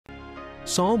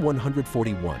Psalm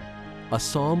 141, a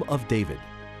psalm of David.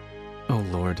 O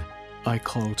Lord, I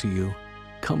call to you.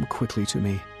 Come quickly to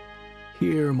me.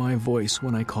 Hear my voice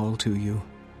when I call to you.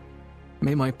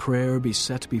 May my prayer be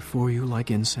set before you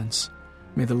like incense.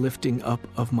 May the lifting up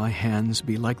of my hands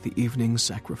be like the evening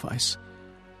sacrifice.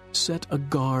 Set a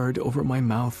guard over my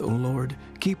mouth, O Lord.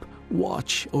 Keep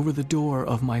watch over the door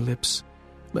of my lips.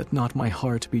 Let not my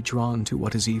heart be drawn to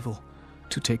what is evil,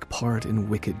 to take part in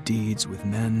wicked deeds with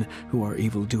men who are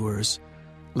evildoers.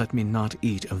 Let me not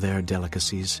eat of their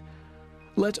delicacies.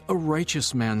 Let a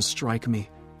righteous man strike me.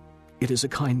 It is a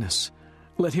kindness.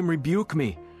 Let him rebuke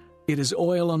me. It is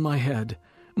oil on my head.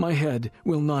 My head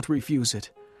will not refuse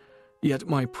it. Yet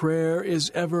my prayer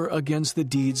is ever against the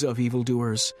deeds of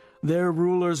evildoers. Their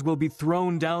rulers will be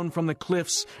thrown down from the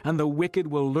cliffs, and the wicked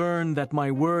will learn that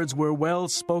my words were well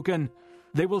spoken.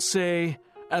 They will say,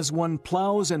 as one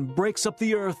plows and breaks up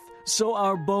the earth, so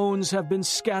our bones have been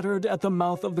scattered at the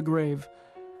mouth of the grave.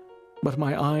 But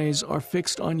my eyes are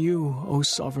fixed on you, O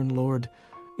sovereign Lord.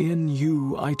 In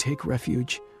you I take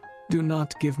refuge. Do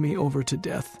not give me over to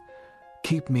death.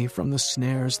 Keep me from the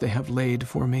snares they have laid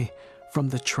for me, from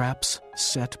the traps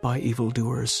set by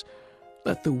evildoers.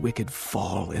 Let the wicked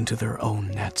fall into their own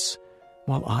nets,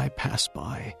 while I pass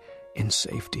by in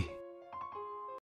safety.